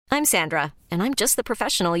I'm Sandra, and I'm just the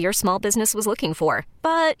professional your small business was looking for.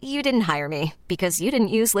 But you didn't hire me because you didn't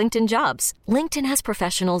use LinkedIn Jobs. LinkedIn has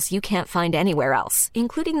professionals you can't find anywhere else,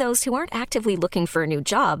 including those who aren't actively looking for a new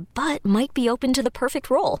job, but might be open to the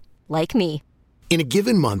perfect role, like me. In a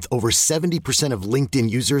given month, over 70% of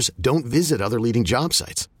LinkedIn users don't visit other leading job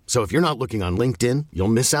sites. So if you're not looking on LinkedIn, you'll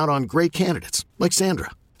miss out on great candidates like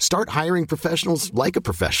Sandra. Start hiring professionals like a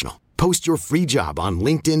professional. Post your free job on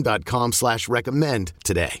linkedin.com/recommend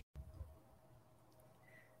today.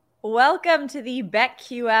 Welcome to the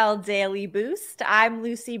BetQL Daily Boost. I'm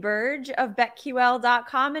Lucy Burge of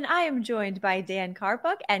BetQL.com, and I am joined by Dan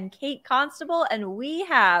Karpuk and Kate Constable, and we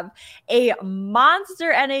have a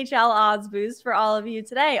monster NHL odds boost for all of you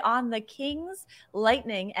today on the Kings,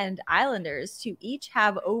 Lightning, and Islanders to each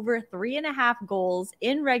have over 3.5 goals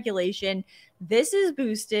in regulation. This is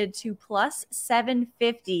boosted to plus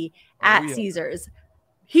 750 at Caesars.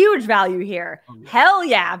 Huge value here. Hell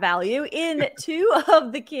yeah, value. In 2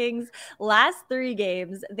 of the Kings' last 3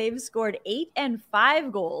 games, they've scored 8 and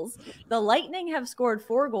 5 goals. The Lightning have scored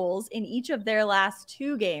 4 goals in each of their last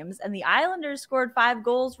 2 games, and the Islanders scored 5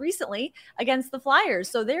 goals recently against the Flyers.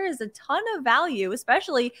 So there is a ton of value,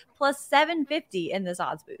 especially plus 750 in this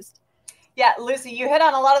odds boost. Yeah, Lucy, you hit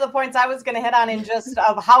on a lot of the points I was going to hit on in just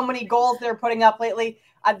of how many goals they're putting up lately.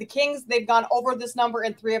 The Kings, they've gone over this number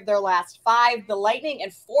in 3 of their last 5. The Lightning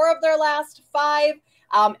in 4 of their last 5.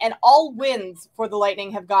 And all wins for the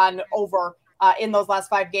Lightning have gone over in those last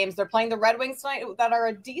 5 games. They're playing the Red Wings tonight that are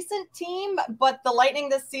a decent team, but the Lightning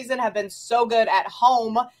this season have been so good at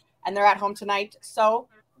home, and they're at home tonight. So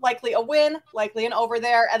likely a win, likely an over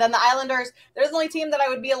there. And then the Islanders, they're the only team that I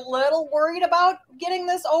would be a little worried about getting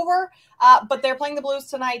this over, but they're playing the Blues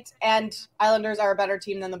tonight, and Islanders are a better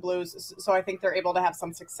team than the Blues, so I think they're able to have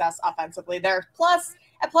some success offensively there. Plus,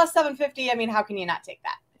 at plus 750, I mean, how can you not take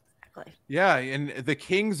that? Yeah, and the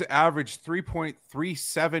Kings average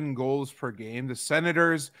 3.37 goals per game. The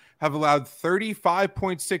Senators have allowed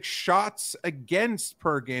 35.6 shots against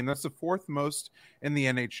per game. That's the 4th most in the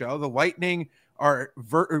NHL. The Lightning are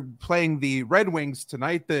playing the Red Wings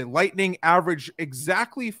tonight. The Lightning average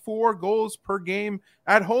exactly 4 goals per game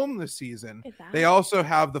at home this season. They also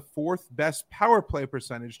have the 4th best power play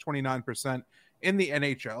percentage, 29% in the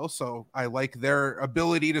NHL. So I like their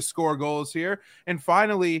ability to score goals here. And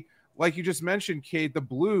finally, like you just mentioned, Kate, the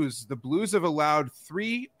Blues have allowed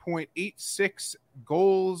 3.86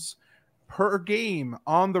 goals per game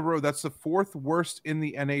on the road. That's the 4th worst in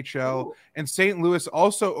the NHL. Ooh. And St. Louis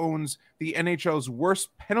also owns the NHL's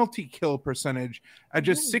worst penalty kill percentage at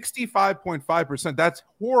just 65.5%. That's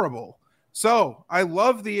horrible. So I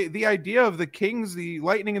love the idea of the Kings, the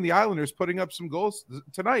Lightning, and the Islanders putting up some goals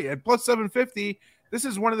tonight at plus 750. This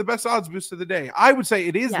is one of the best odds boosts of the day. I would say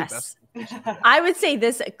it is the best. I would say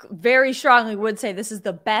this very strongly would say this is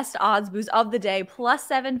the best odds boost of the day, plus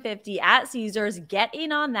 750 at Caesars. Get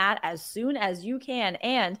in on that as soon as you can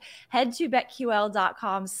and head to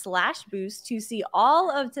betql.com/boost to see all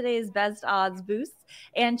of today's best odds boosts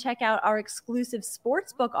and check out our exclusive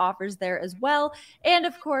sportsbook offers there as well. And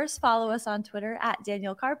of course, follow us on Twitter at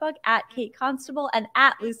Daniel Karpuk, at Kate Constable, and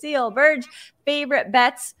at Lucille Burge. Favorite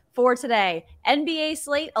bets for today. NBA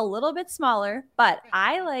slate a little bit smaller, but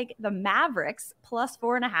I like the Mavericks plus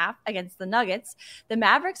 4.5 against the Nuggets. The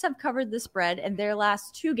Mavericks have covered the spread in their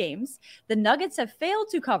last 2 games. The Nuggets have failed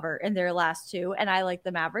to cover in their last 2, and I like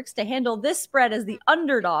the Mavericks to handle this spread as the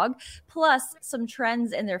underdog, plus some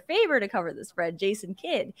trends in their favor to cover the spread. Jason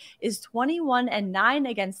Kidd is 21-9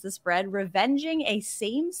 against the spread, revenging a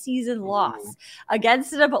same season loss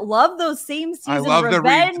against it. Love those same season. I love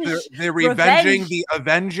revenge, the revenging, the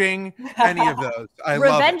avenging, any of those. I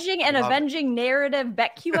revenging love it. and avenging narrative.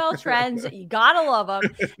 BetQL trends. You gotta love them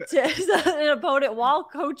to an opponent while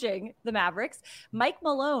coaching the Mavericks. Mike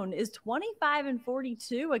Malone is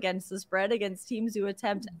 25-42 against the spread against teams who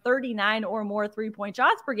attempt 39 or more 3-point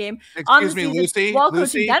shots per game. Excuse me, Lucy. While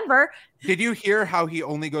coaching Denver. Did you hear how he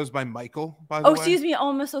only goes by Michael, by the way? Excuse me. Oh,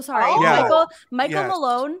 I'm so sorry. Yeah. Michael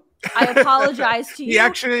Malone. I apologize to you. He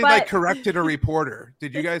actually corrected a reporter.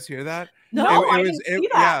 Did you guys hear that? No, I didn't see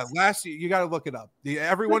that. Yeah, last year, you got to look it up.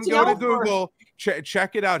 Everyone go to Google,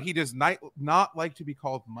 check it out. He does not like to be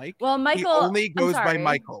called Mike. Well, Michael he only goes by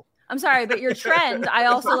Michael. I'm sorry, but your trend, I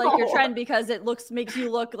also like your trend because it makes you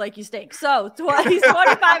look like you stink. So he's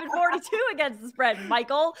 25-42 against the spread,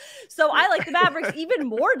 Michael. So I like the Mavericks even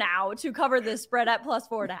more now to cover this spread at plus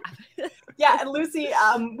 4.5. Yeah, and Lucy,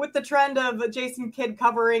 with the trend of Jason Kidd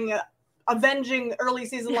covering avenging early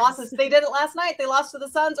season losses, they did it last night. They lost to the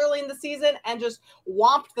Suns early in the season and just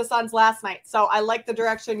whomped the Suns last night. So I like the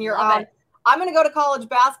direction you're on. I'm going to go to college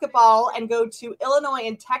basketball and go to Illinois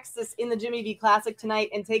and Texas in the Jimmy V Classic tonight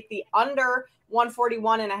and take the under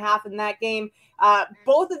 141.5 in that game.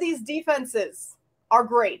 Both of these defenses are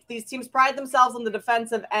great. These teams pride themselves on the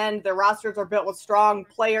defensive end. Their rosters are built with strong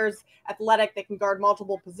players, athletic. They can guard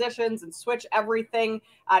multiple positions and switch everything.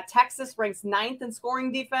 Texas ranks 9th in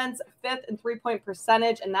scoring defense, 5th in three-point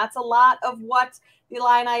percentage, and that's a lot of what the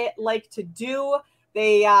Illini like to do.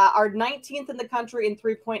 They are 19th in the country in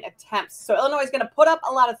three-point attempts. So Illinois is going to put up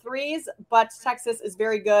a lot of threes, but Texas is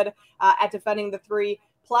very good at defending the three.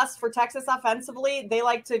 Plus, for Texas offensively, they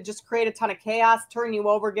like to just create a ton of chaos, turn you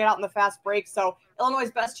over, get out in the fast break. So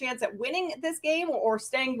Illinois' best chance at winning this game or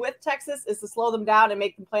staying with Texas is to slow them down and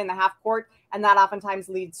make them play in the half court, and that oftentimes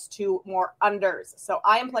leads to more unders. So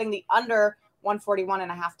I am playing the under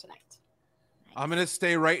 141.5 tonight. I'm going to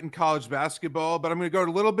stay right in college basketball, but I'm going to go a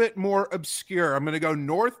little bit more obscure. I'm going to go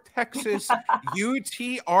North Texas, UT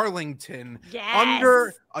Arlington. Yes.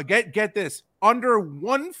 Under, get this, under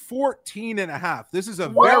 114.5. This is a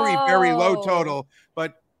very, very low total,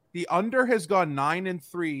 but the under has gone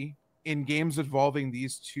 9-3 in games involving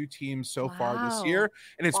these two teams so far this year,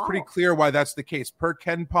 and it's pretty clear why that's the case. Per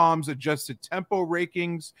Ken Palm's adjusted tempo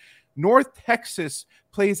rankings, North Texas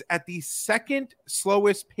plays at the second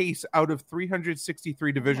slowest pace out of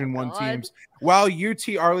 363 Division I teams, while UT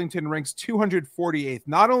Arlington ranks 248th.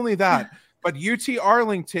 Not only that, but UT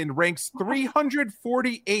Arlington ranks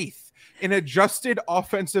 348th in adjusted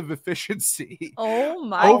offensive efficiency. Oh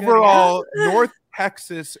my Overall, North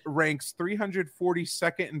Texas ranks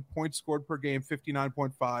 342nd in points scored per game,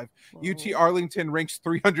 59.5. UT Arlington ranks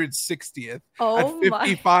 360th at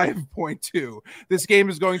 55.2. This game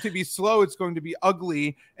is going to be slow. It's going to be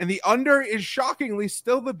ugly. And the under is shockingly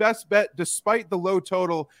still the best bet despite the low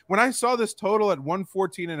total. When I saw this total at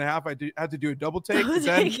 114.5, I had to do a double take.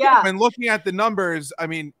 Then when looking at the numbers, I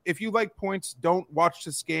mean, if you like points, don't watch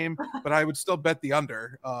this game, but I would still bet the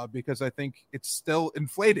under because I think it's still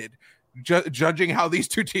inflated. Judging how these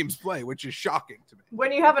two teams play, which is shocking to me.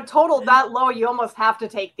 When you have a total that low, you almost have to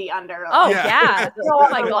take the under. Oh yeah. Oh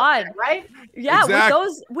my God. Right? Yeah. Exactly.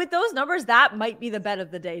 With those numbers, that might be the bet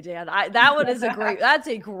of the day, Dan. That one is that's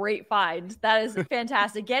a great find. That is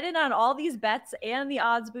fantastic. Get in on all these bets and the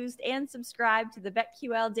odds boost and subscribe to the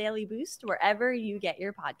BetQL Daily Boost wherever you get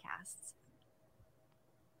your podcasts.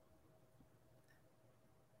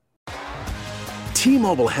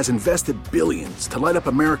 T-Mobile has invested billions to light up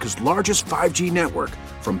America's largest 5G network,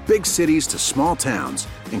 from big cities to small towns,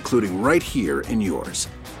 including right here in yours.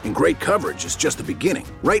 And great coverage is just the beginning.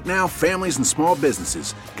 Right now, families and small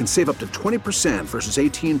businesses can save up to 20% versus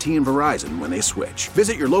AT&T and Verizon when they switch.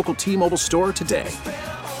 Visit your local T-Mobile store today.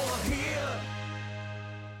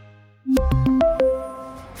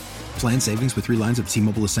 Plan savings with 3 lines of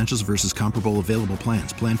T-Mobile Essentials versus comparable available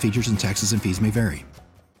plans. Plan features and taxes and fees may vary.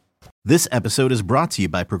 This episode is brought to you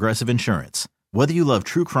by Progressive Insurance. Whether you love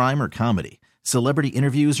true crime or comedy, celebrity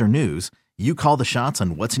interviews or news, you call the shots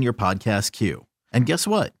on what's in your podcast queue. And guess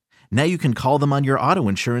what? Now you can call them on your auto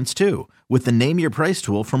insurance too with the Name Your Price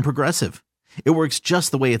tool from Progressive. It works just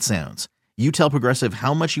the way it sounds. You tell Progressive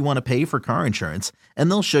how much you want to pay for car insurance, and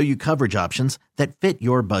they'll show you coverage options that fit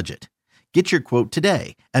your budget. Get your quote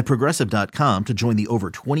today at Progressive.com to join the over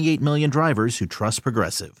 28 million drivers who trust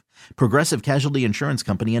Progressive. Progressive Casualty Insurance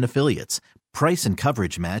Company and Affiliates. Price and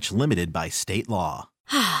coverage match limited by state law.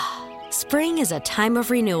 Spring is a time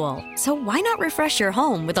of renewal, so why not refresh your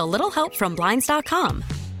home with a little help from Blinds.com?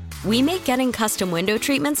 We make getting custom window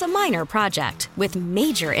treatments a minor project with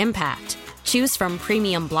major impact. Choose from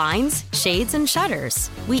premium blinds, shades, and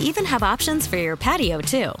shutters. We even have options for your patio,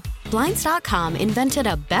 too. Blinds.com invented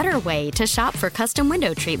a better way to shop for custom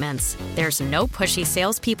window treatments. There's no pushy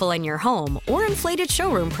salespeople in your home or inflated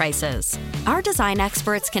showroom prices. Our design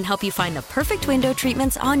experts can help you find the perfect window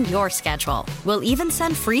treatments on your schedule. We'll even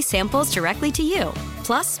send free samples directly to you.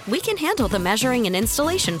 Plus, we can handle the measuring and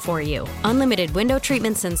installation for you. Unlimited window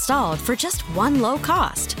treatments installed for just one low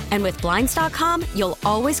cost. And with Blinds.com, you'll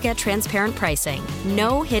always get transparent pricing.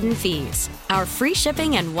 No hidden fees. Our free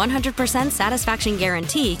shipping and 100% satisfaction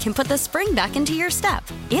guarantee can put the spring back into your step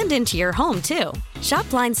and into your home, too. Shop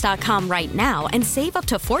Blinds.com right now and save up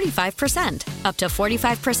to 45%. Up to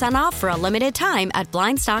 45% off for a limited time at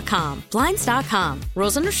Blinds.com. Blinds.com.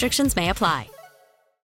 Rules and restrictions may apply.